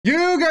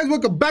Yo guys,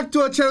 welcome back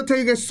to our channel. Thank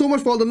you guys so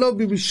much for all the love.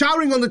 We'll be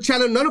showering on the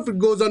channel. None of it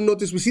goes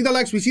unnoticed. We see the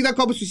likes, we see the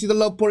comments, we see the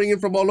love pouring in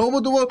from all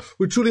over the world.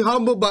 We're truly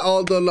humbled by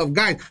all the love.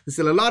 Guys, there's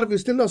still a lot of you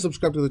still not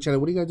subscribed to the channel.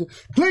 What do you guys do?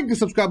 Click the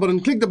subscribe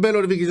button, click the bell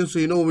notification so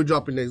you know when we're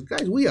dropping next.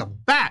 Guys, we are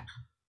back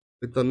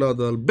with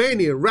another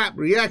Albanian rap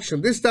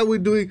reaction. This time we're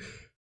doing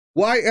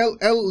Yll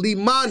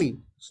Limani.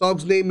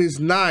 Song's name is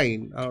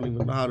 9. I don't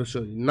even know how to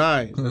show you.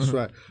 9. That's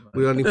right.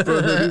 Without any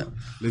further ado,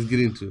 let's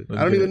get into it.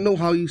 I don't even know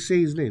how you say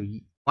his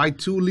name. Yll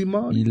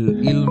Limani?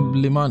 Yll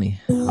Limani.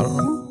 I don't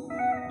know.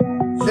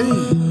 Hey.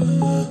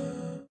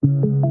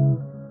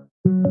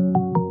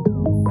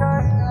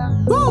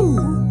 Woo!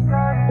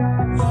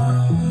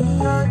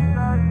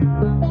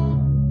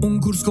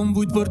 Kurs kom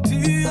vujt për ty,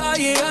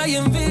 aje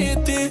jem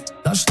veti.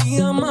 Ta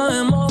shtia ma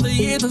e madhe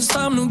jetës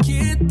tam nuk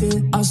jeti.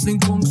 As një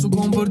kong su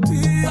kom për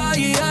ty,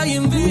 aje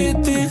jem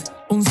veti.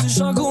 Unë si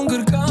shakon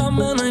kërka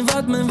me najn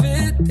vat me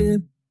veti.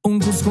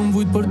 Kurs kom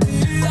vujt për ty,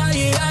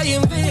 aje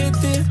jem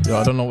veti. Yo,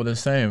 I don't know what they're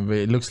saying, but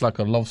it looks like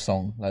a love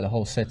song, like the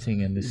whole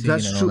setting and the scene.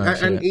 That's and true, all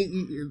that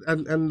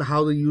and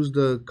how they use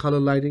the color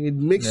lighting, it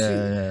makes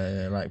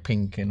yeah, like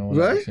pink and all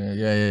right? that.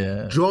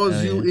 Yeah.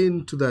 Draws you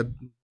into that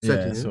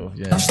setting. Yeah, sort of,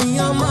 yeah.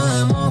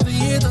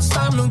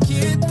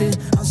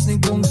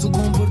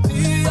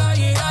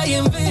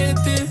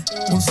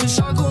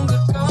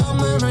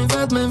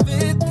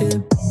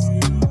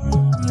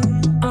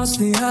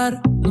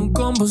 Nuk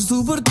kom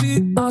postu për ty,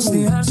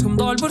 asnjëherë s'kom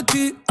dal për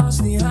ty,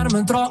 asnjëherë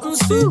me tra në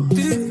sy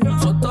ty.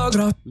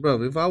 Fotograf.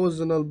 Bro, if I was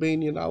an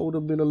Albanian, I would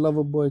have been a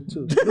lover boy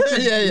too. Look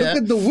Yeah.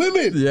 at the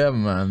women. Yeah,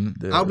 man.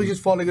 I'll be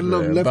just falling in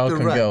love left Balkan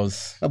and right.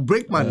 girls. I'll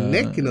break my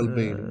neck in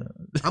Albania.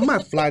 I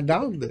might fly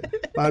down there,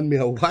 find me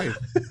a wife.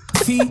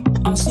 Fi,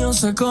 asnjë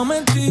se kom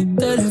e ty,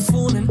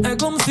 telefonin e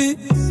kom thy.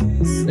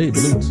 Hey,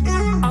 balloons.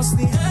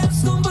 Asnjëherë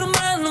s'kom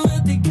përmend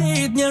veti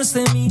krejt njerëz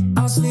të mi,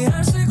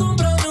 asnjëherë se kom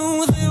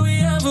pranu dhe we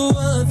have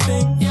a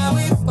thing. Yeah,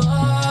 we fought.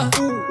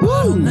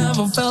 I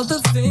never felt a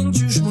thing.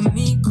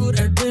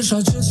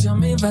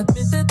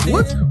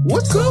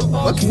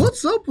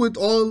 What's up with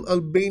all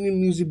Albanian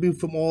music being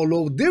from all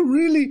over? They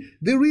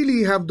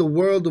really have the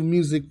world of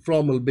music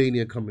from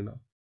Albania coming up.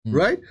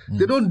 Right?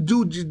 They don't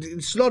do,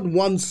 it's not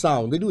one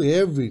sound. They do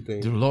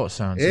everything. Do a lot of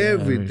sounds.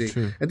 Everything.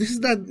 Yeah, and this is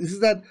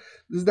that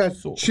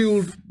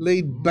chilled,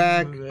 laid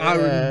back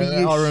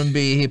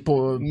R&B, hip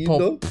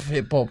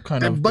hop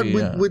kind of. But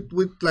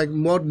with like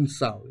modern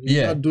sound.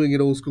 You're not doing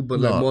it old school, but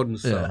like modern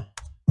sound.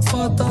 I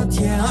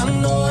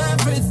know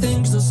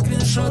everything. The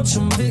screenshot që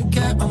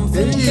m'vike,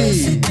 m'vike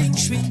si t'ing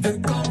shvi. E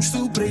kam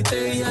shtu prej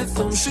teje,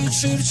 thom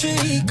shqyr që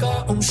I ka.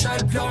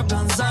 Shajl plaka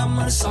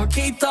n'zemër sa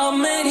kejt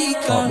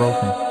Amerika.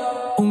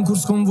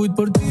 Kurs kom vujt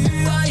për ty,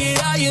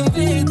 aje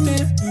m'veti.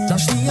 Ta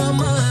shtia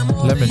ma e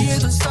madhe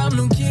jetës tam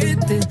nuk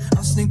jeti.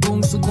 As një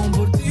kong su kom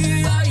për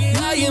ty,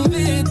 aje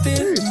m'veti.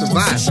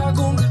 Si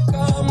shakon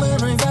kërka me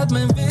najn vet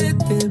me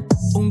veti.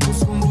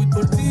 Kurs kom vujt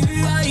për ty,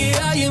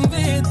 aje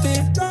m'veti.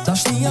 Ta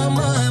shtia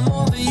ma e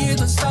madhe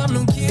jetës tam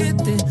nuk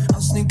jeti.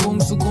 As një kong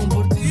su kom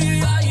për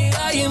ty,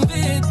 aje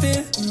m'veti.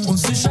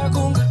 Si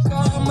shakon kërka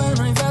me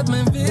najn vet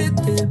me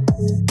veti.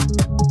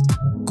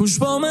 Kush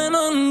po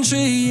menon që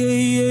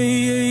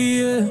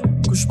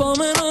Kush po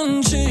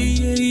menon që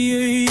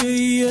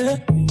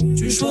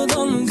Qysh po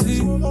do më këthi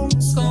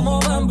S'ka ma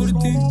vem për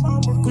ty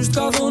Kush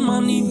t'ka dhon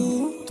mani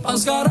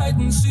T'pas ka rajt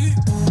në sy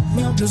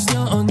Një plus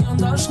një janë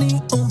dashni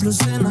Unë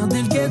plus lena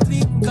del ket vi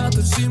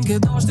 4 sym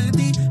ke dasht e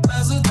di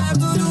 50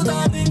 të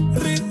lutani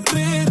Ri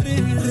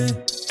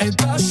E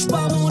tash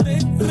pa mu ri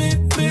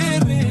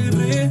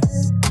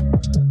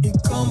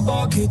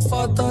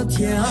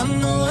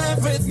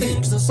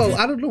So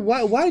I don't know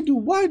why do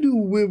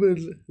women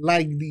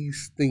like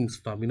these things,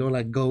 fam? You know,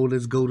 like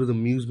let's go to the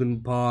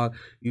amusement park.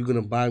 You're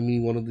gonna buy me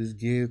one of these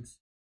gifts.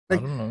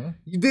 Like, I don't know.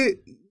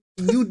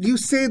 You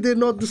say they're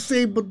not the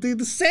same, but they're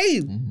the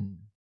same.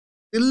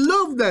 They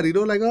love that, you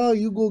know, like, oh,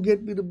 you go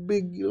get me the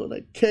big, you know,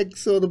 like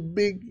keks or the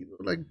big, you know,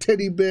 like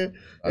teddy bear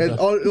and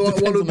all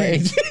one of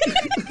these.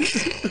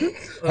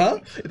 Huh?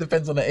 It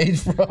depends on the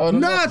age, bro.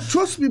 Nah,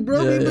 trust me,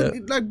 bro.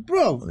 Like,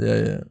 bro.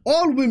 Yeah.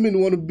 All women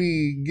want to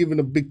be given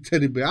a big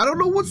teddy bear. I don't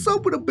know what's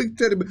up with a big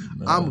teddy bear.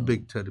 No. I'm a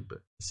big teddy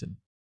bear. Listen.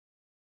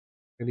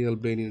 Any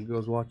Albanian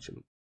girls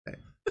watching? Hey.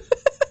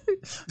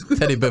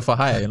 Teddy bear for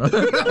hire, you know.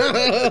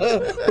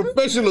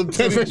 Professional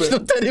teddy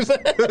bear.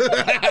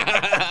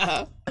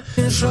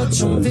 Shot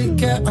që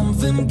m'vike,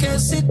 m'vim ke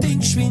si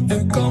t'ing shvin. E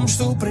kom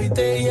shtu prej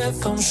teje,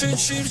 thom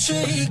shqyr që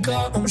I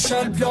ka.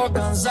 Shajl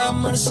plaka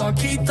n'zemër sa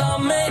kejt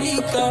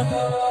Amerika.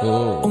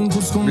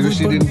 Kurs kom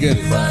vujt për ty,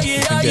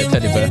 aje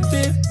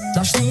m'veti.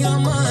 Ta shtia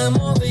ma e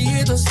madhe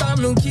jetës tam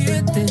nuk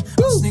jeti.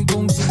 As një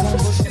kong su kom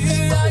për ty,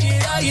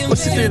 aje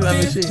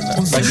m'veti.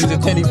 Like he's a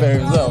teddy bear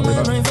himself, you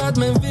know. Najn vet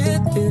me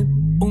veti.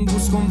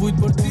 Kurs kom vujt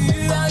për ty,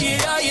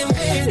 aje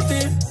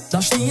m'veti. Ta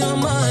shtia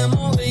ma e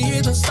madhe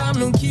jetës tam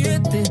nuk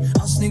jeti.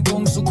 As një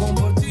kong su kom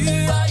për ty,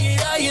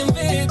 aje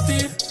m'veti.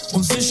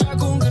 Si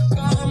shakon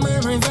kërka me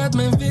najn vet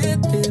me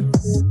veti.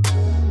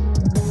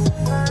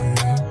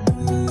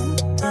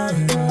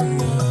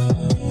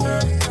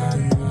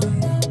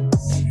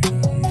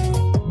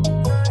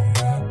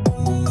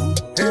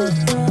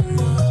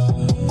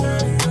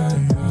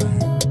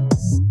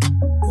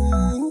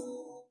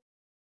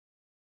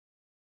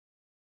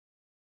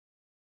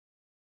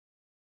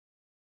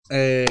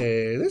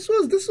 Hey, this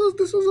was a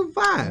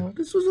vibe.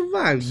 This was a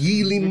vibe.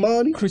 Yll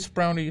Limani. Chris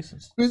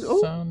Brownie's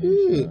Oh, sound.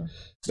 yeah.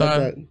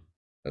 Style.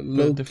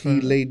 Low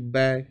key, laid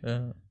back.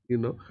 Yeah. You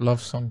know,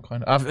 love song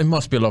kind of. It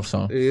must be a love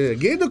song. Yeah,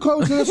 get in the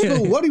comments. Let us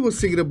know what he was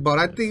singing about.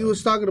 I think he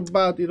was talking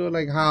about, you know,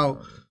 like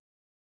how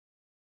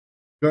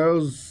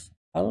girls.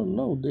 I don't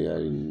know. They are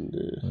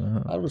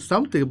I don't know,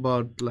 something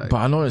about like. But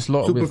I know it's a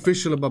lot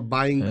superficial about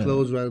buying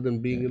clothes rather than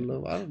being in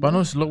love. But I know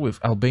it's a lot with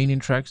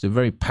Albanian tracks. They're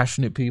very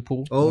passionate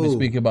people. When they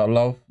speak about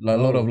love, like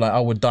a lot of like I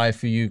would die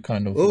for you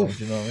kind of. Like,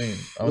 you know what I mean?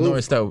 I know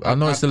it's that. I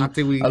know it's I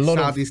think we a lot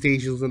Southeast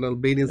Asians and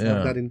Albanians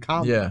have that in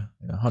common. Yeah,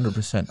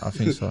 100%. I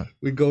think so.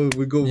 we go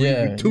too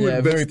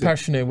invested. Very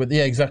passionate with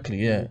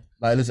exactly. Yeah,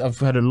 like I've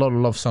had a lot of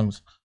love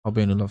songs.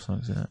 Albanian love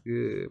songs.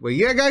 Yeah, but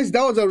yeah, guys,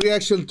 that was a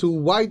reaction to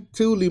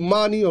Yll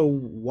Limani or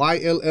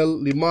Yll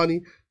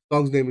Limani.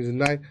 Song's name is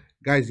Night.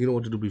 Guys, you know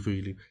what to do before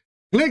you leave.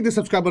 Click the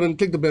subscribe button,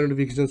 click the bell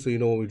notification so you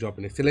know when we drop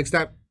next. Till next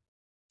time,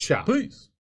 ciao. Peace.